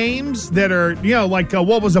AFC games that are like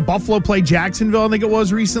what was a Buffalo play Jacksonville, I think it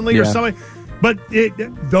was recently or something. But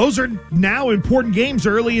those are now important games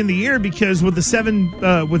early in the year because with seven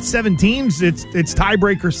teams, it's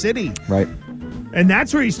tiebreaker city. Right. And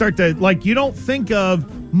that's where you start to, you don't think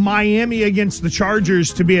of Miami against the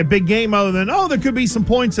Chargers to be a big game other than, there could be some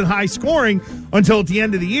points and high scoring until at the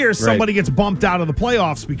end of the year, somebody gets bumped out of the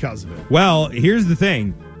playoffs because of it. Well, here's the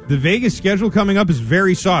thing. The Vegas schedule coming up is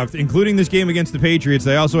very soft, including this game against the Patriots.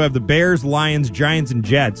 They also have the Bears, Lions, Giants, and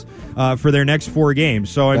Jets for their next 4 games.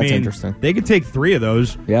 So, That's interesting. They could take 3 of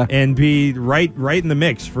those and be right in the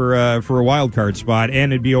mix for a wild card spot,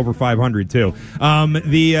 and it'd be over 500, too.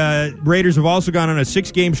 The Raiders have also gone on a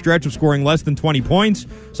 6-game stretch of scoring less than 20 points.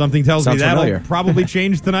 Something tells me that'll probably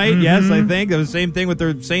change tonight. Yes, I think. That was the same thing with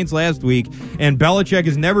the Saints last week. And Belichick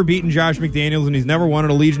has never beaten Josh McDaniels, and he's never won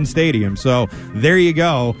at Allegiant Stadium. So, there you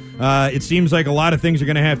go. It seems like a lot of things are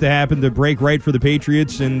going to have to happen to break right for the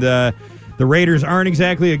Patriots, and the Raiders aren't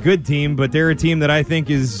exactly a good team, but they're a team that I think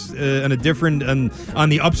is on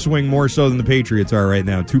the upswing more so than the Patriots are right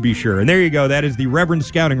now, to be sure. And there you go. That is the Reverend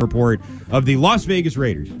scouting report of the Las Vegas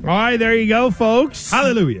Raiders. All right, there you go, folks.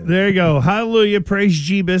 Hallelujah. There you go. Hallelujah. Praise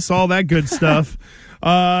Jeebus. All that good stuff.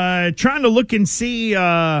 Trying to look and see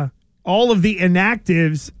all of the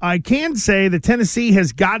inactives. I can say that Tennessee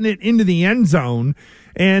has gotten it into the end zone.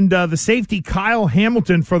 And the safety Kyle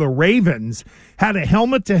Hamilton for the Ravens had a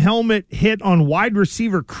helmet-to-helmet hit on wide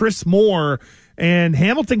receiver Chris Moore, and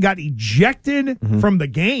Hamilton got ejected from the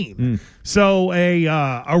game. So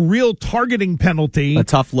a real targeting penalty. A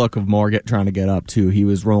tough look of Moore trying to get up too. He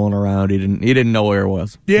was rolling around. He didn't know where it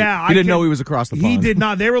was. Yeah, he didn't know he was across the pond. He did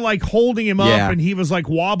not. They were holding him up, and he was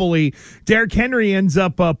wobbly. Derrick Henry ends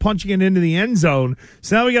up punching it into the end zone.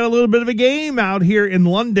 So now we got a little bit of a game out here in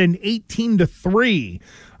London, 18-3.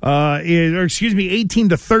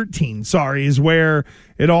 18-13, sorry, is where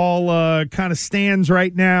it all kind of stands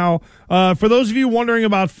right now. For those of you wondering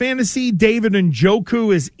about fantasy, David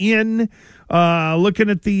Njoku is in. Looking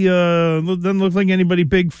at the doesn't look like anybody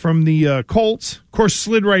big from the Colts. Of course,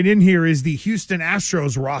 slid right in here is the Houston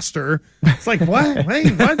Astros roster. It's like, what?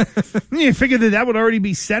 Wait, what? You figured that would already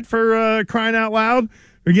be set for crying out loud?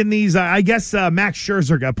 We're getting these, I guess Max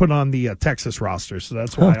Scherzer got put on the Texas roster, so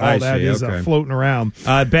that's why all that is floating around.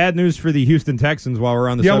 Bad news for the Houston Texans while we're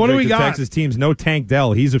on the subject of Texas teams. No Tank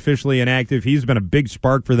Dell. He's officially inactive. He's been a big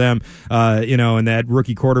spark for them, and that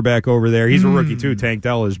rookie quarterback over there. He's a rookie too, Tank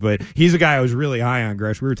Dell is, but he's a guy I was really high on,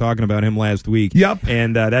 Gresh. We were talking about him last week. Yep.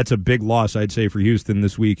 And that's a big loss, I'd say, for Houston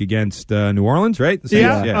this week against New Orleans, right?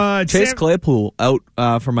 Yeah. Chase Claypool out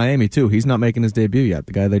for Miami, too. He's not making his debut yet,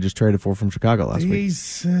 the guy they just traded for from Chicago last week.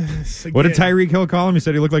 What did Tyreek Hill call him? He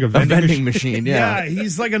said he looked like a vending machine. Yeah,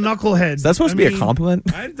 he's like a knucklehead. Is that supposed to be a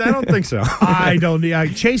compliment? I don't think so. I don't.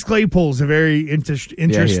 Chase Claypool's a very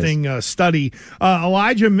interesting study.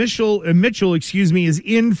 Elijah Mitchell, is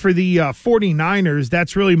in for the 49ers.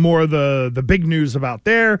 That's really more the big news about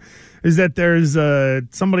there. Is that there's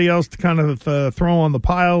somebody else to kind of throw on the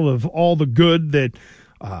pile of all the good that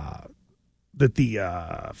the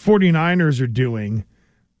 49ers are doing.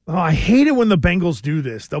 Oh, I hate it when the Bengals do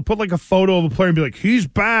this. They'll put a photo of a player and be like, he's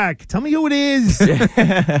back. Tell me who it is.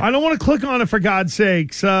 I don't want to click on it, for God's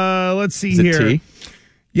sakes. Let's see here.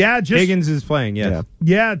 Yeah, Higgins is playing,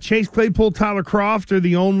 Yeah, Chase Claypool, Tyler Kroft are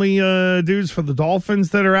the only dudes for the Dolphins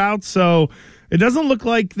that are out. So it doesn't look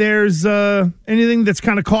like there's anything that's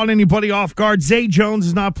kind of caught anybody off guard. Zay Jones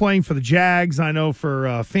is not playing for the Jags, I know,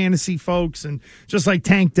 for fantasy folks, and just like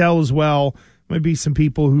Tank Dell as well. might be some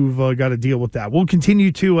people who've got to deal with that. We'll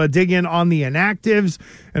continue to dig in on the inactives.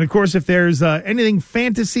 And, of course, if there's anything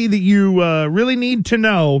fantasy that you really need to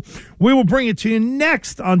know, we will bring it to you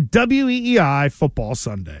next on WEEI Football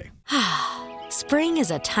Sunday. Spring is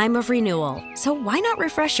a time of renewal, so why not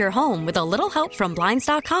refresh your home with a little help from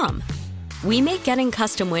Blinds.com? We make getting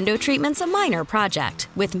custom window treatments a minor project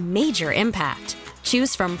with major impact.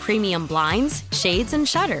 Choose from premium blinds, shades, and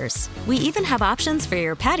shutters. We even have options for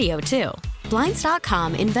your patio, too.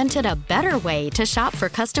 Blinds.com invented a better way to shop for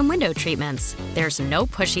custom window treatments. There's no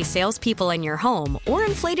pushy salespeople in your home or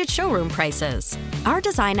inflated showroom prices. Our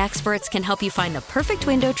design experts can help you find the perfect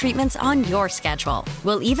window treatments on your schedule.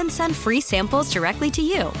 We'll even send free samples directly to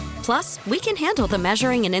you. Plus, we can handle the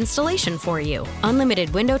measuring and installation for you.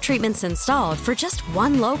 Unlimited window treatments installed for just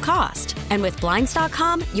one low cost. And with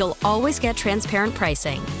Blinds.com, you'll always get transparent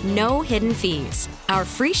pricing. No hidden fees. Our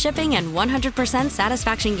free shipping and 100%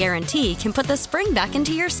 satisfaction guarantee can put the spring back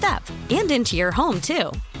into your step and into your home,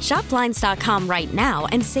 too. Shop Blinds.com right now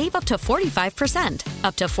and save up to 45%.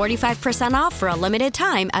 Up to 45% off for a limited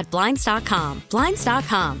time at Blinds.com.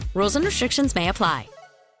 Blinds.com. Rules and restrictions may apply.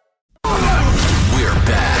 We're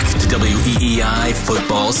back to WEEI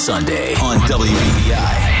Football Sunday on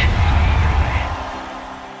WEEI.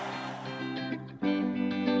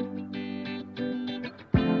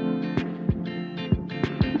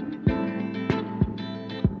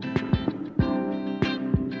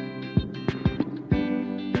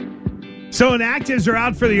 So inactives are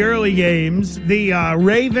out for the early games. The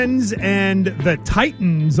Ravens and the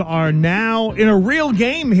Titans are now in a real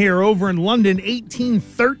game here over in London.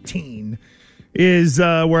 18-13 is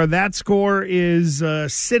where that score is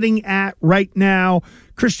sitting at right now.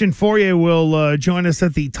 Christian Fourier will join us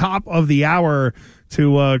at the top of the hour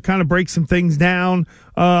to kind of break some things down.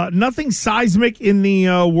 Nothing seismic in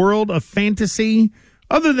the world of fantasy.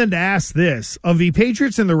 Other than to ask this, of the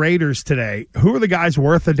Patriots and the Raiders today, who are the guys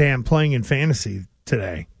worth a damn playing in fantasy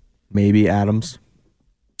today? Maybe Adams.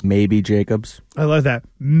 Maybe Jacobs. I love that.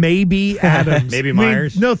 Maybe Adams. Maybe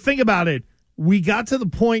Myers. No, think about it. We got to the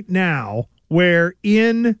point now where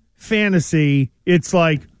in fantasy, it's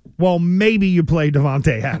like, well, maybe you play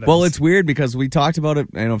Devontae Adams. Well, it's weird because we talked about it,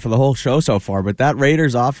 for the whole show so far, but that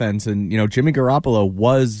Raiders offense and, Jimmy Garoppolo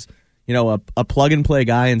was a plug-and-play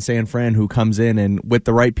guy in San Fran who comes in and with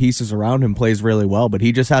the right pieces around him plays really well, but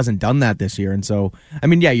he just hasn't done that this year. And so,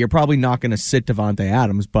 you're probably not going to sit Devontae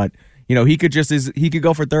Adams, but, he could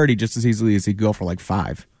go for 30 just as easily as he could go for like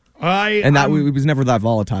 5. He was never that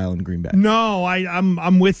volatile in Green Bay. No,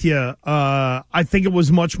 I'm with you. I think it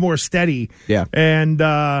was much more steady. Yeah. And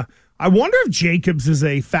I wonder if Jacobs is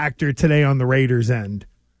a factor today on the Raiders' end.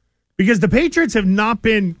 Because the Patriots have not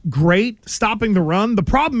been great stopping the run. The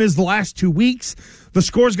problem is the last 2 weeks, the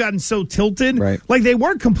score's gotten so tilted. Right. Like they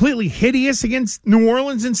weren't completely hideous against New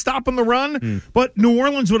Orleans in stopping the run, but New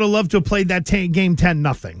Orleans would have loved to have played that game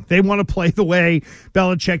 10-0. They want to play the way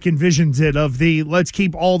Belichick envisions it of the let's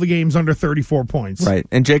keep all the games under 34 points. Right.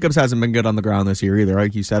 And Jacobs hasn't been good on the ground this year either.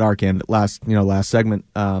 Like you said, Arcand, last segment,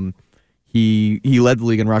 he led the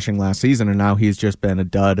league in rushing last season, and now he's just been a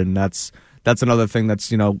dud, and that's another thing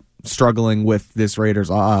that's, struggling with this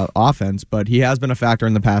Raiders offense, but he has been a factor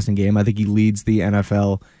in the passing game. I think he leads the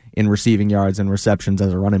NFL in receiving yards and receptions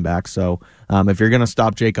as a running back. So if you're going to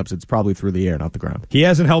stop Jacobs, it's probably through the air, not the ground. He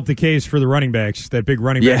hasn't helped the case for the running backs, that big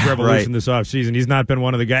running back revolution this offseason. He's not been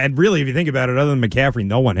one of the guys. And really, if you think about it, other than McCaffrey,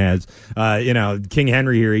 no one has. King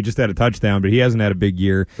Henry here, he just had a touchdown, but he hasn't had a big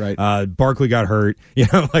year. Right. Barkley got hurt.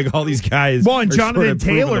 Like all these guys. Well, and Jonathan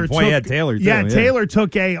Taylor took, Taylor too. Taylor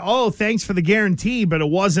took thanks for the guarantee, but it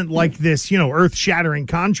wasn't like this, earth-shattering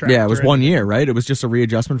contract. Yeah, it was 1 year, right? It was just a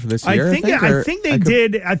readjustment for this year. I think they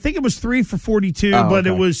did. I think it was 3 for 42, but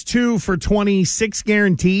it was 2 for 26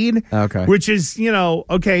 guaranteed. Okay, which is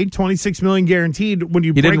 26 million guaranteed. When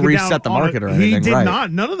you he break didn't it reset down the market or anything. He did right.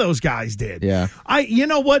 not. None of those guys did. Yeah. You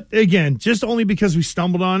know what? Again, just only because we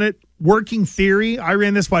stumbled on it. Working theory. I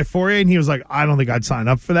ran this by Fourier, and he was like, "I don't think I'd sign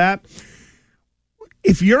up for that."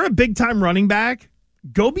 If you're a big time running back,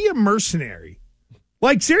 go be a mercenary.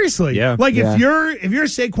 Like seriously, yeah. Like if you're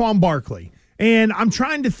Saquon Barkley, and I'm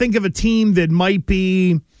trying to think of a team that might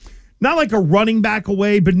be not like a running back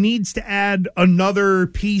away, but needs to add another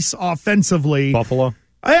piece offensively. Buffalo.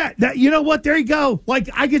 Yeah, you know what? There you go. Like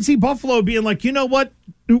I could see Buffalo being like, you know what?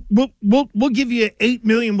 We'll give you $8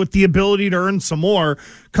 million with the ability to earn some more.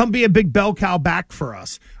 Come be a big bell cow back for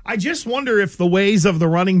us. I just wonder if the ways of the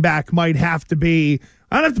running back might have to be.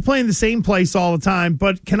 I don't have to play in the same place all the time,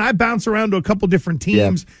 but can I bounce around to a couple different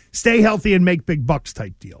teams, stay healthy, and make big bucks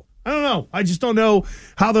type deal? I don't know. I just don't know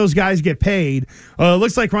how those guys get paid.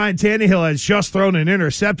 Looks like Ryan Tannehill has just thrown an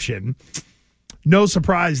interception. no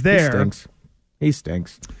surprise there. He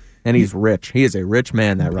stinks. And he's rich. He is a rich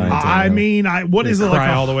man, that Ryan Tannehill. I mean, what is it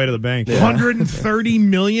like? All the way to the bank. $130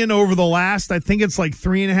 million over the last, I think it's like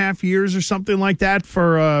 3.5 years or something like that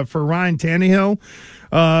for Ryan Tannehill.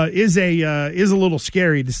 Is a little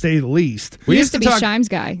scary to say the least. We used to be Shime's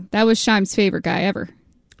guy. That was Shime's favorite guy ever.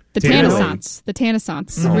 The Tannissance. The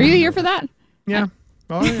Tannissance. Were you here for that? Yeah.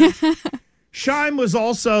 Oh, yeah. Shime was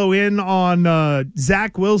also in on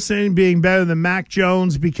Zach Wilson being better than Mac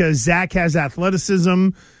Jones because Zach has athleticism.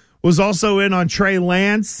 Was also in on Trey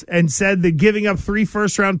Lance and said that giving up 3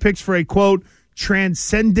 first-round picks for a, quote,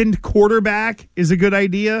 transcendent quarterback is a good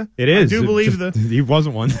idea. It is. I do believe he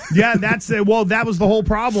wasn't one. Yeah, that was the whole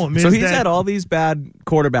problem. So he's had all these bad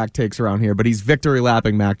quarterback takes around here, but he's victory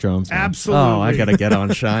lapping Mac Jones now. Absolutely. Oh, I got to get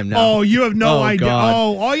on Shime now. Oh, you have no idea. God.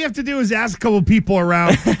 Oh, all you have to do is ask a couple people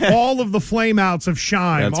around all of the flameouts of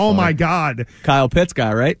Shime. That's funny. My God. Kyle Pitts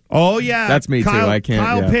guy, right? Oh, yeah. That's me, too. I can't.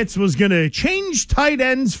 Kyle Pitts was going to change tight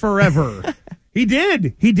ends forever. He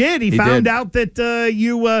did. He found out that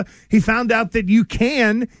you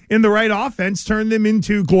can, in the right offense, turn them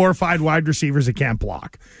into glorified wide receivers that can't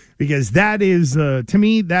block. Because that is, to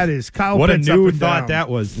me, that is Kyle What Pitts a new up and thought down. that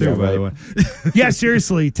was, too, by the way. Yeah,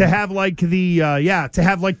 seriously, to have like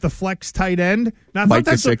the flex tight end. Now, Mike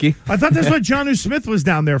Gesicki. I thought that's what Jonnu Smith was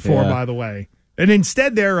down there for, by the way. And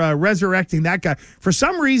instead, they're resurrecting that guy. For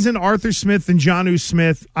some reason, Arthur Smith and Jonnu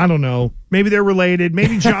Smith, I don't know. Maybe they're related.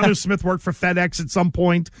 Maybe Jonnu Smith worked for FedEx at some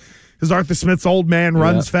point because Arthur Smith's old man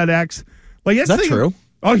runs FedEx. Like, is that true?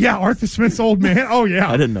 Oh, yeah, Arthur Smith's old man. Oh, yeah.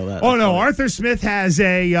 I didn't know that. Oh, no, Arthur Smith has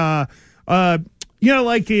a,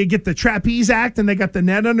 like you get the trapeze act and they got the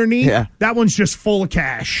net underneath? Yeah. That one's just full of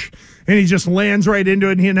cash. And he just lands right into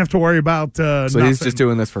it and he didn't have to worry about So nothing. he's just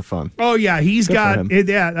doing this for fun. Oh, yeah, he's got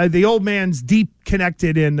the old man's deep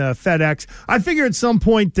connected in FedEx. I figure at some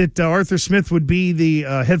point that Arthur Smith would be the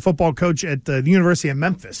head football coach at the University of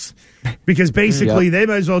Memphis because basically they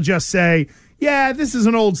might as well just say, yeah, this is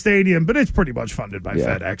an old stadium, but it's pretty much funded by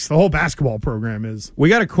FedEx. The whole basketball program is. We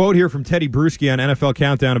got a quote here from Teddy Bruschi on NFL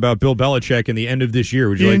Countdown about Bill Belichick in the end of this year.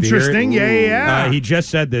 Would you like to hear it? Interesting, yeah. He just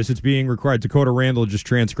said this. It's being required. Dakota Randall just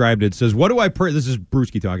transcribed it. It says, this is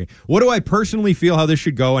Bruschi talking. What do I personally feel how this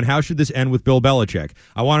should go, and how should this end with Bill Belichick?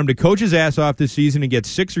 I want him to coach his ass off this season and get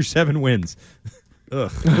 6 or 7 wins.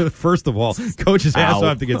 First of all, coach his ass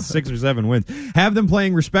off to get 6 or 7 wins. Have them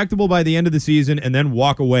playing respectable by the end of the season and then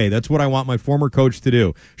walk away. That's what I want my former coach to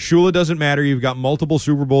do. Shula doesn't matter. You've got multiple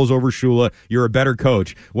Super Bowls over Shula. You're a better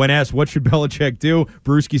coach. When asked what should Belichick do,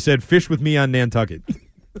 Bruschi said, fish with me on Nantucket.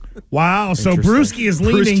 Wow, so Bruschi is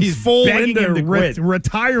leaning full into quit.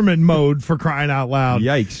 retirement mode for crying out loud.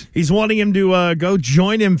 Yikes. He's wanting him to go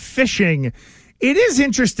join him fishing. It is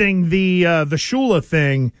interesting, the Shula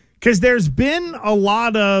thing, because there's been a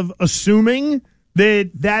lot of assuming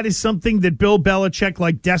that is something that Bill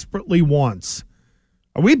Belichick desperately wants.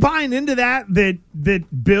 Are we buying into that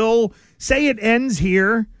Bill, say it ends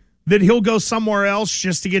here, that he'll go somewhere else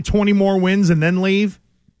just to get 20 more wins and then leave?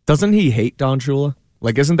 Doesn't he hate Don Shula?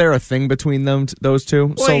 Isn't there a thing between those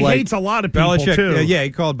two? Well, he hates a lot of people, Belichick, too. he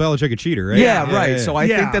called Belichick a cheater, right? Yeah, right. So I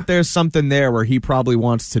think that there's something there where he probably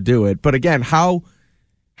wants to do it. But again, how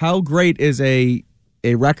great is a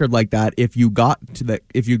record like that if you got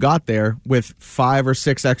there with 5 or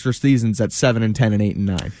 6 extra seasons at 7 and 10 and 8 and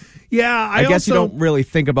 9? Yeah, I guess you don't really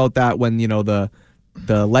think about that when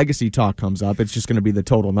the legacy talk comes up. It's just going to be the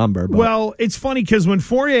total number. But. Well, it's funny because when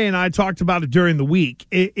Fourier and I talked about it during the week,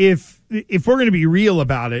 if we're going to be real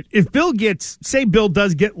about it, if Bill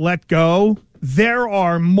does get let go, there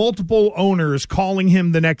are multiple owners calling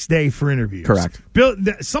him the next day for interviews. Correct.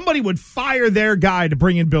 Somebody would fire their guy to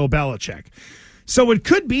bring in Bill Belichick. So it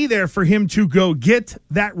could be there for him to go get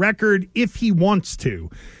that record if he wants to.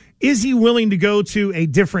 Is he willing to go to a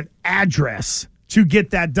different address to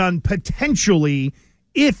get that done potentially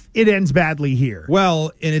if it ends badly here?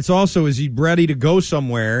 Well, and it's also, is he ready to go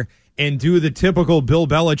somewhere and do the typical Bill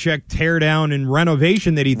Belichick tear down and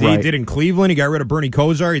renovation that he did in Cleveland? He got rid of Bernie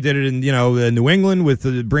Kosar. He did it in New England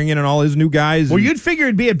with bringing in all his new guys. Well, you'd figure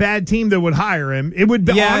it'd be a bad team that would hire him. It would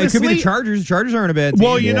be honestly, it could be the Chargers. The Chargers aren't a bad team.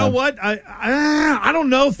 Well, you know what? I don't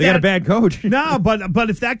know if they got a bad coach. No, but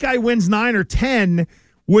if that guy wins 9 or 10.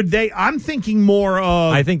 Would they? I'm thinking more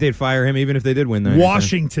of. I think they'd fire him even if they did win that.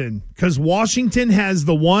 Washington, because Washington has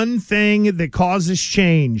the one thing that causes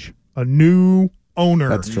change: a new owner.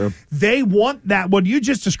 That's true. They want that. What you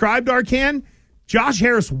just described, Arcand, Josh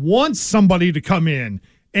Harris wants somebody to come in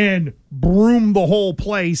and broom the whole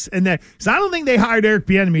place, and that because I don't think they hired Eric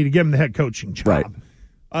Bieniemy to give him the head coaching job. Right.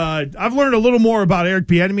 I've learned a little more about Eric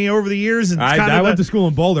Bieniemy over the years. And I went to school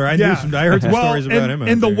in Boulder. I heard some stories about him.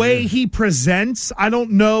 And the way he presents, I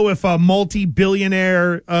don't know if a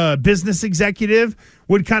multi-billionaire business executive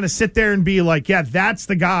would kind of sit there and be like, yeah, that's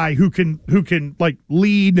the guy who can like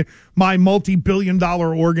lead my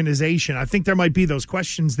multi-billion-dollar organization. I think there might be those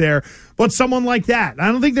questions there. But someone like that,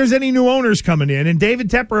 I don't think there's any new owners coming in. And David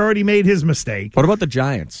Tepper already made his mistake. What about the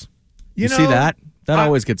Giants? You see that? That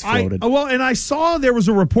always gets floated. And I saw there was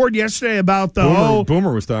a report yesterday about the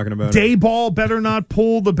Boomer was talking about Dayball better not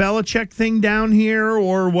pull the Belichick thing down here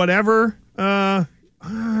or whatever.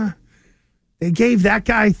 They gave that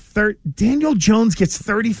guy Daniel Jones gets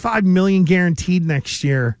 $35 million guaranteed next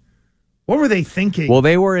year. What were they thinking? Well,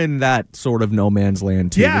 they were in that sort of no man's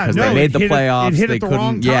land too, because they made the playoffs. It hit the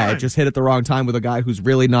wrong time. Yeah, it just hit at the wrong time with a guy who's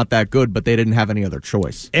really not that good, but they didn't have any other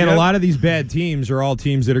choice. And a lot of these bad teams are all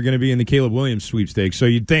teams that are going to be in the Caleb Williams sweepstakes. So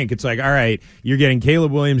you'd think it's like, all right, you're getting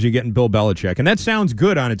Caleb Williams, you're getting Bill Belichick, and that sounds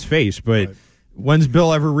good on its face, but. Right. When's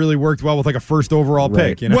Bill ever really worked well with like a first overall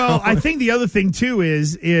pick? You know? Well, I think the other thing too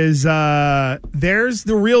is there's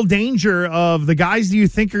the real danger of the guys that you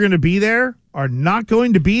think are going to be there are not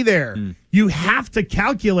going to be there. You have to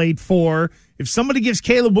calculate for if somebody gives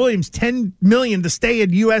Caleb Williams $10 million to stay at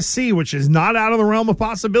USC, which is not out of the realm of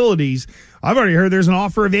possibilities. I've already heard there's an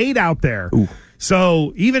offer of 8 out there. Ooh.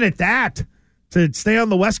 So even at that, to stay on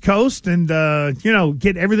the West Coast and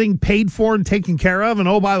get everything paid for and taken care of, and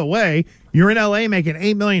oh, by the way, you're in LA making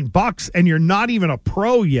 $8 million and you're not even a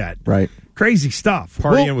pro yet. Right. Crazy stuff.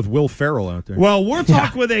 Partying with Will Ferrell out there. Well, we're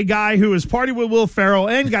talking with a guy who is partying with Will Ferrell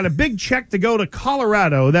and got a big check to go to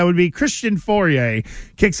Colorado. That would be Christian Fourier.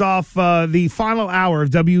 Kicks off the final hour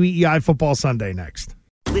of WEEI Football Sunday next.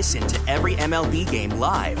 Listen to every MLB game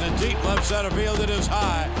live. In the deep left center field, it is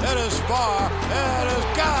high, it is far, it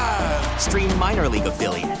is gone. Stream minor league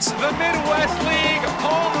affiliates. The Midwest League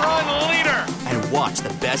home run leader. And watch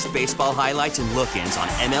the best baseball highlights and look-ins on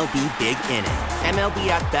MLB Big Inning. MLB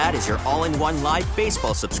At Bat is your all-in-one live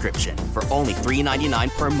baseball subscription for only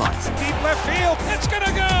 $3.99 per month. Deep left field, it's gonna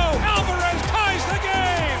go. Alvarez ties the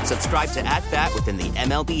game. Subscribe to At Bat within the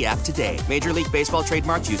MLB app today. Major League Baseball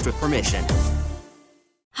trademarks used with permission.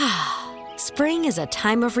 Spring is a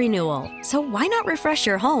time of renewal, so why not refresh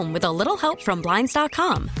your home with a little help from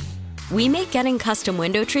Blinds.com? We make getting custom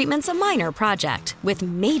window treatments a minor project with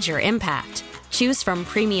major impact. Choose from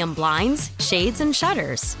premium blinds, shades, and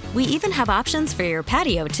shutters. We even have options for your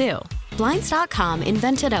patio, too. Blinds.com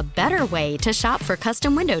invented a better way to shop for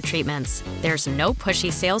custom window treatments. There's no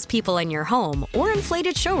pushy salespeople in your home or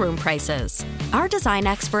inflated showroom prices. Our design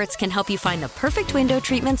experts can help you find the perfect window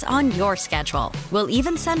treatments on your schedule. We'll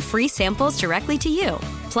even send free samples directly to you.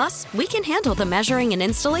 Plus, we can handle the measuring and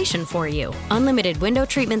installation for you. Unlimited window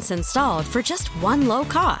treatments installed for just one low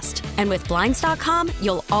cost. And with Blinds.com,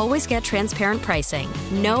 you'll always get transparent pricing.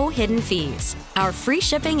 No hidden fees. Our free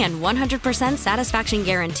shipping and 100% satisfaction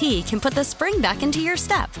guarantee can put the spring back into your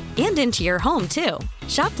step and into your home, too.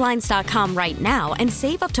 Shop Blinds.com right now and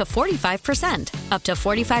save up to 45%. Up to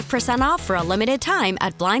 45% off for a limited time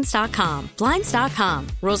at Blinds.com. Blinds.com.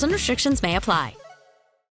 Rules and restrictions may apply.